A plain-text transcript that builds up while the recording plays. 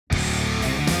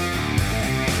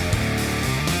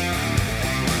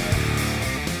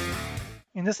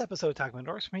In this episode of Talking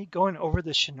About Orks, we're going over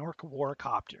the chinork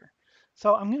warkopter.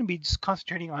 So I'm going to be just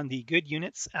concentrating on the good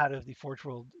units out of the Forge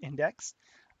World Index,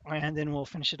 and then we'll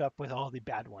finish it up with all the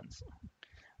bad ones.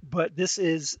 But this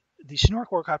is the chinork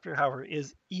warkopter, however,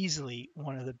 is easily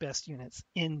one of the best units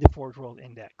in the Forge World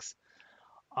Index.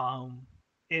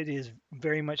 It is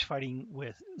very much fighting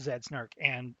with Zed Snark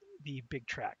and the Big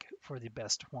Track for the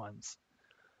best ones.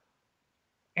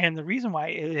 And the reason why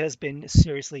it has been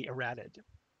seriously errated.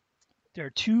 There are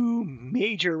two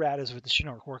major erratas with the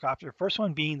chinork warkopter. First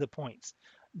one being the points,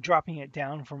 dropping it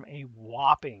down from a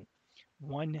whopping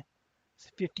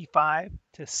 155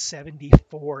 to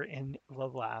 74 in the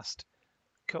last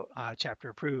chapter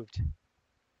approved.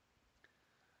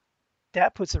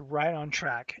 That puts it right on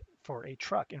track for a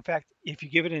truck. In fact, if you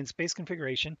give it in space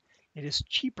configuration, it is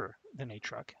cheaper than a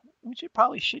truck, which it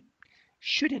probably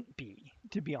shouldn't be,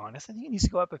 to be honest. I think it needs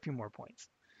to go up a few more points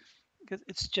because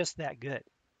it's just that good.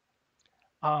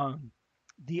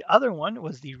 The other one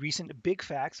was the recent Big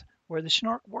Facts, where the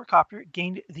chinork warkopter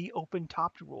gained the open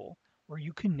topped rule, where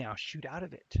you can now shoot out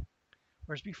of it,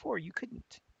 whereas before you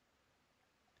couldn't.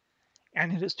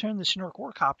 And it has turned the chinork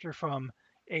warkopter from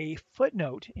a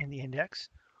footnote in the index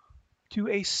to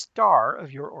a star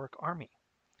of your orc army.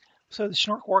 So the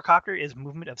chinork warkopter is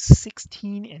movement of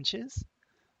 16 inches,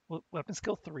 weapon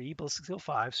skill 3, ballistic skill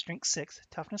 5, strength 6,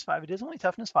 toughness 5. It is only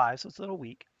toughness 5, so it's a little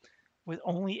weak, with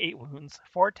only 8 wounds,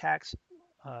 4 attacks,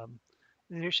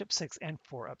 leadership 6, and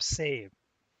 4 up save.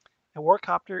 A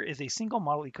warkopter is a single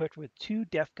model equipped with 2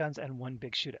 def guns and 1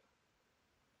 big shooter.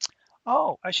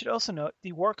 Oh, I should also note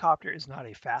the warkopter is not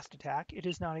a fast attack. It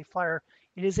is not a flyer.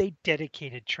 It is a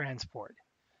dedicated transport,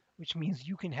 which means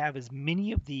you can have as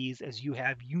many of these as you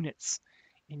have units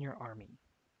in your army.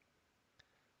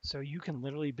 So you can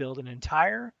literally build an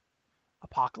entire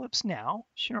Apocalypse Now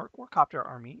chinork warkopter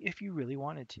army if you really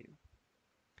wanted to.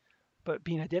 But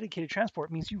being a dedicated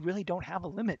transport means you really don't have a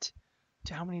limit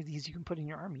to how many of these you can put in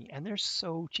your army, and they're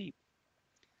so cheap.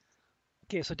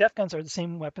 Okay, so def guns are the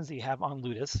same weapons that you have on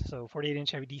Ludus. So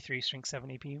 48-inch heavy D3, strength 7,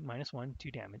 AP -1,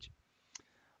 2 damage.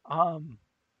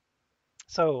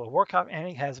 So a warcopter, and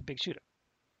it has a big shooter.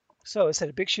 So it said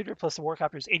a big shooter plus the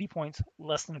warcopter is 80 points,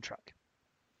 less than a truck.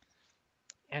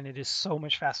 And it is so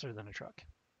much faster than a truck.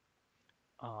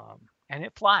 And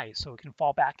it flies, so it can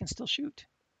fall back and still shoot.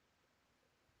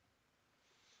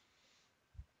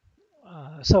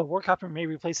 So warkopter may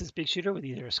replace this big shooter with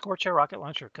either a Scorcher, rocket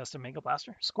launcher, or custom mega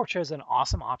blaster. Scorcher is an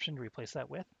awesome option to replace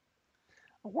that with.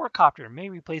 A warkopter may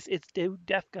replace its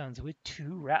def guns with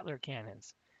 2 rattler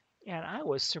cannons. And I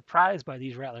was surprised by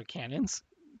these rattler cannons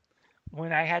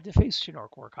when I had to face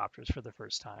chinork warkopters for the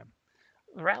first time.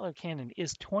 The rattler cannon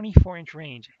is 24-inch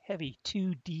range, heavy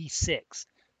 2d6,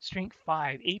 strength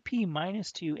 5, AP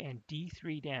 -2, and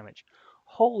D3 damage.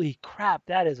 Holy crap,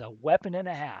 that is a weapon and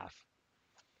a half.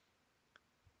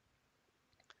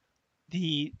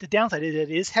 The downside is it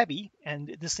is heavy, and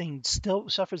this thing still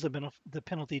suffers the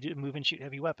penalty to move and shoot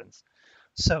heavy weapons.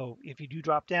 So if you do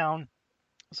drop down,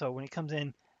 so when it comes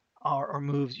in or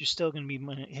moves, you're still going to be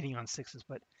hitting on 6s,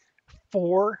 but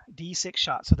 4d6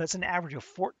 shots. So that's an average of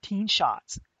 14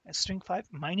 shots at strength 5,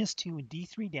 -2, and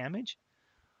D3 damage.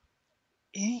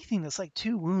 Anything that's like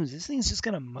 2 wounds, this thing's just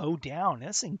going to mow down.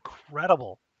 That's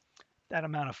incredible, that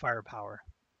amount of firepower.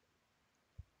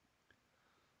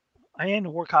 And a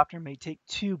warkopter may take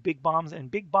 2 big bombs,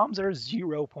 and big bombs are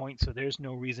 0 points, so there's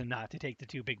no reason not to take the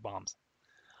 2 big bombs.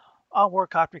 A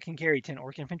warkopter can carry 10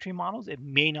 orc infantry models. It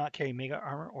may not carry mega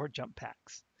armor or jump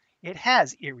packs. It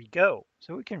has Eerie Go,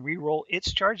 so it can re-roll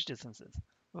its charge distances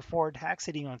with 4 attacks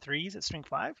hitting on 3s at strength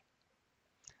 5.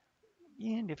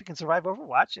 And if it can survive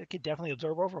Overwatch, it could definitely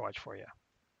absorb Overwatch for you.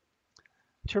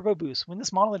 Turbo Boost. When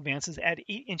this model advances, add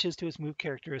 8 inches to its move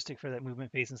characteristic for that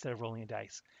movement phase instead of rolling a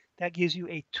dice. That gives you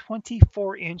a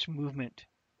 24-inch movement.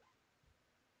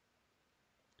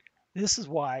 This is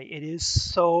why it is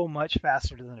so much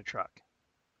faster than a truck.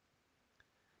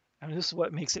 And this is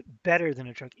what makes it better than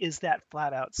a truck, is that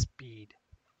flat-out speed.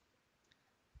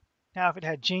 Now, if it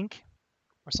had Jink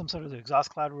or some sort of exhaust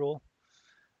cloud rule,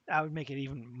 that would make it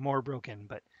even more broken.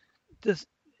 But this,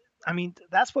 I mean,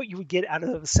 that's what you would get out of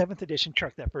the 7th edition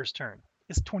truck that first turn.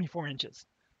 It's 24 inches.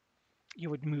 You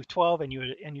would move 12 and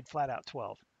you'd flat out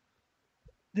 12.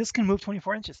 This can move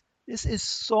 24 inches. This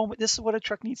is what a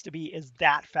truck needs to be, is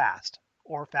that fast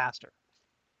or faster.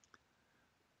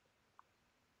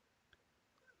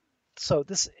 So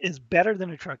this is better than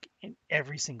a truck in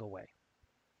every single way.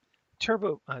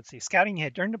 Scouting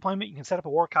ahead. During deployment, you can set up a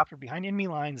warkopter behind enemy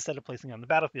lines instead of placing it on the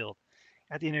battlefield.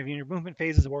 At the end of your movement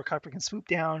phases, the warkopter can swoop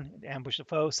down and ambush the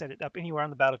foe, set it up anywhere on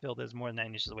the battlefield that is more than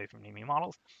 9 inches away from enemy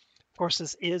models. Of course,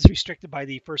 this is restricted by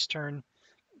the first turn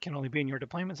can only be in your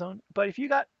deployment zone. But if you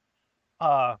got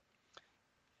uh,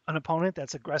 an opponent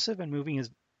that's aggressive and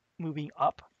moving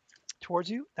up towards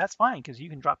you, that's fine because you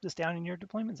can drop this down in your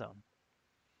deployment zone.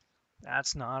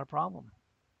 That's not a problem.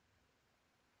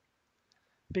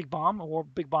 Big Bomb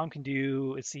can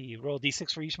do, let's see, roll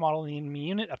d6 for each model in the enemy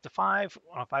unit, up to 5.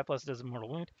 On a 5 plus, it does a mortal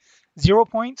wound. 0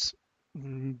 points.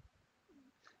 mm,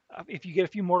 If you get a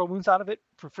few mortal wounds out of it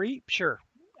for free, sure.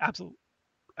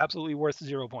 Absolutely worth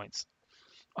 0 points.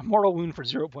 A mortal wound for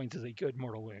 0 points is a good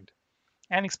mortal wound.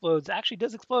 And explodes. Actually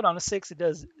does explode on a 6. It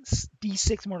does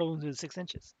d6 mortal wounds within 6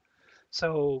 inches.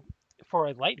 So for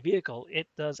a light vehicle, it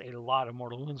does a lot of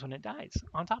mortal wounds when it dies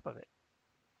on top of it.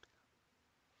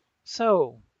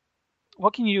 So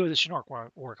what can you do with a Shinnok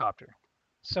Warcopter?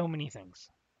 So many things.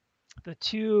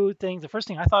 The first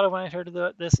thing I thought of when I heard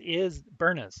of this is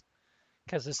Burners.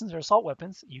 Because this is their assault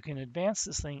weapons, you can advance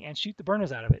this thing and shoot the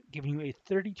burners out of it, giving you a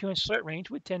 32-inch threat range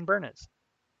with 10 burners.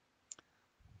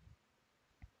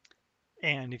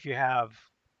 And if you have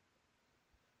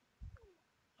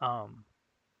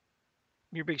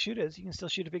your big shooters, you can still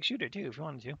shoot a big shooter too if you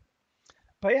wanted to.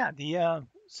 But yeah,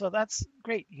 so that's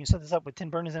great. You can set this up with 10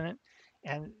 burners in it,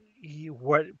 and you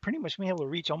pretty much be able to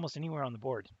reach almost anywhere on the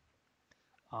board.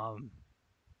 Um,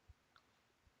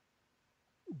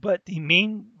 but the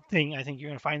main thing I think you're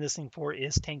going to find this thing for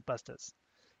is tank busters.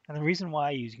 And the reason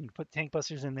why is you can put tank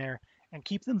busters in there and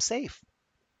keep them safe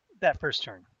that first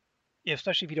turn,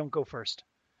 especially if you don't go first.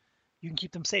 You can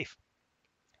keep them safe.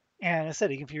 And I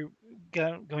said, if you're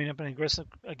going up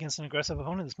against an aggressive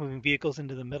opponent that's moving vehicles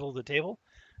into the middle of the table,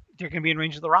 they're going to be in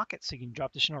range of the rockets. So you can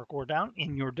drop the Shinnok War down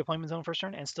in your deployment zone first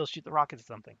turn and still shoot the rockets at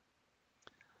something.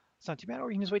 It's not too bad. Or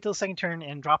you can just wait till the second turn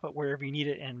and drop it wherever you need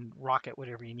it and rocket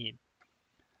whatever you need.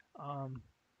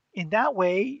 In that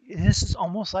way, this is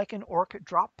almost like an orc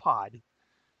drop pod,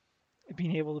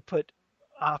 being able to put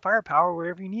firepower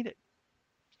wherever you need it.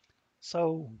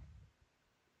 So,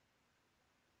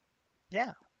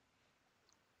 yeah,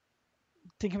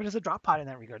 think of it as a drop pod in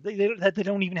that regard. They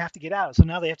don't even have to get out. So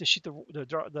now they have to shoot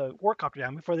the warcopter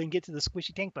down before they can get to the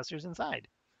squishy tank busters inside,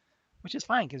 which is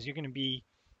fine because you're going to be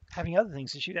having other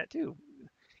things to shoot at too.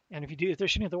 And if they're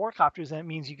shooting at the warcopters, that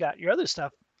means you got your other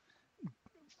stuff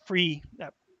free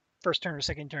that first turn or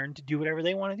second turn to do whatever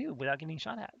they want to do without getting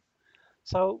shot at.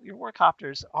 So your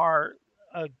warcopters are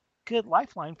a good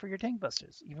lifeline for your tank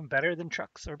busters, even better than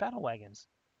trucks or battle wagons.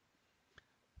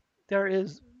 There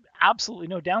is absolutely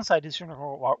no downside to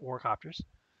warcopters.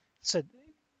 So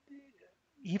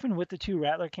even with the 2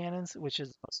 Rattler cannons, which is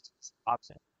the most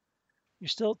option, you're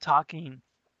still talking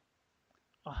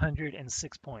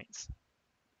 106 points.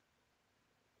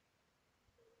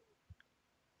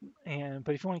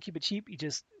 But if you want to keep it cheap, you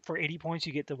just for 80 points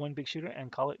you get the 1 big shooter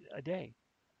and call it a day.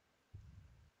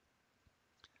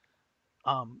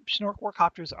 Shinnok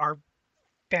warcopters are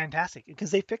fantastic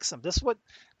because they fix them. This is what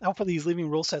hopefully these living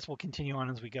rule sets will continue on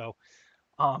as we go.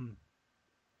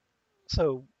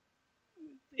 So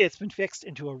it's been fixed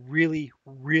into a really,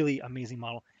 really amazing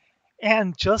model.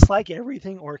 And just like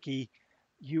everything Orky,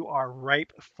 you are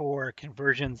ripe for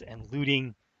conversions and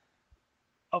looting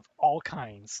of all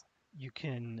kinds. You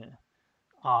can,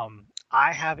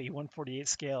 I have a 148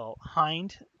 scale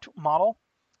Hind model,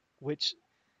 which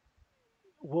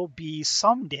will be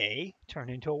someday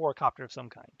turned into a warcopter of some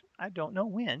kind. I don't know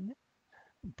when,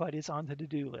 but it's on the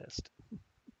to-do list.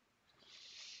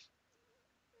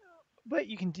 But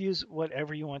you can use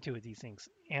whatever you want to with these things.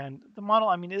 And the model,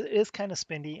 I mean, it is kind of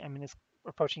spendy. I mean, it's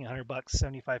approaching $100,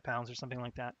 75 pounds or something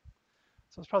like that.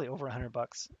 So it's probably over $100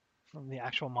 from the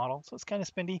actual model. So it's kind of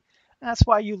spendy. And that's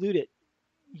why you loot it.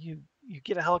 You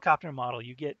get a helicopter model.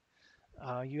 You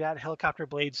add helicopter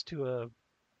blades to a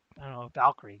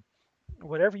Valkyrie,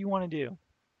 whatever you want to do.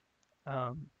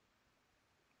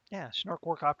 Yeah, Shinnok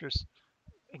warcopters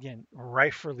again,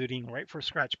 rife for looting, ripe for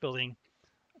scratch building,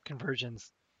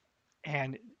 conversions,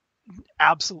 and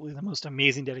absolutely the most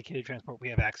amazing dedicated transport we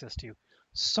have access to.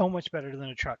 So much better than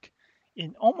a truck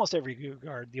in almost every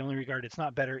regard. The only regard it's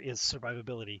not better is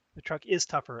survivability. The truck is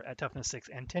tougher at toughness 6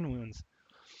 and 10 wounds,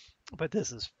 but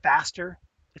this is faster.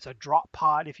 It's a drop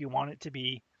pod if you want it to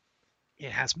be.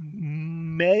 It has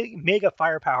mega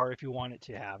firepower if you want it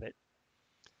to have it.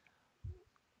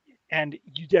 And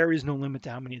there is no limit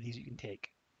to how many of these you can take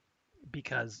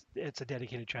because it's a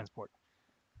dedicated transport.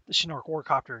 The Shinnok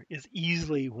Warcopter is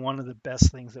easily one of the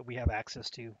best things that we have access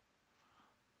to,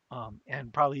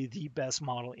 and probably the best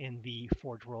model in the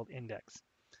Forge World Index.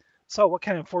 So what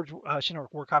kind of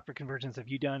Shinnok Warcopter conversions have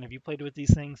you done? Have you played with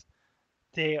these things?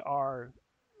 They are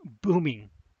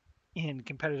booming in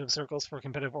competitive circles for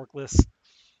competitive orc lists.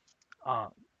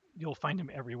 You'll find them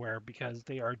everywhere because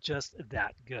they are just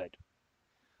that good.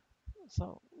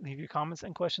 So leave your comments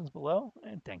and questions below,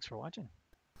 and thanks for watching.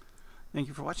 Thank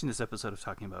you for watching this episode of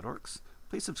Talking About Orks.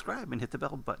 Please subscribe and hit the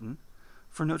bell button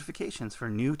for notifications for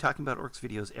new Talking About Orks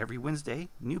videos every Wednesday,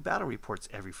 new battle reports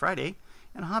every Friday,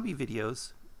 and hobby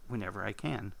videos whenever I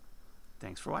can.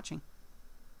 Thanks for watching.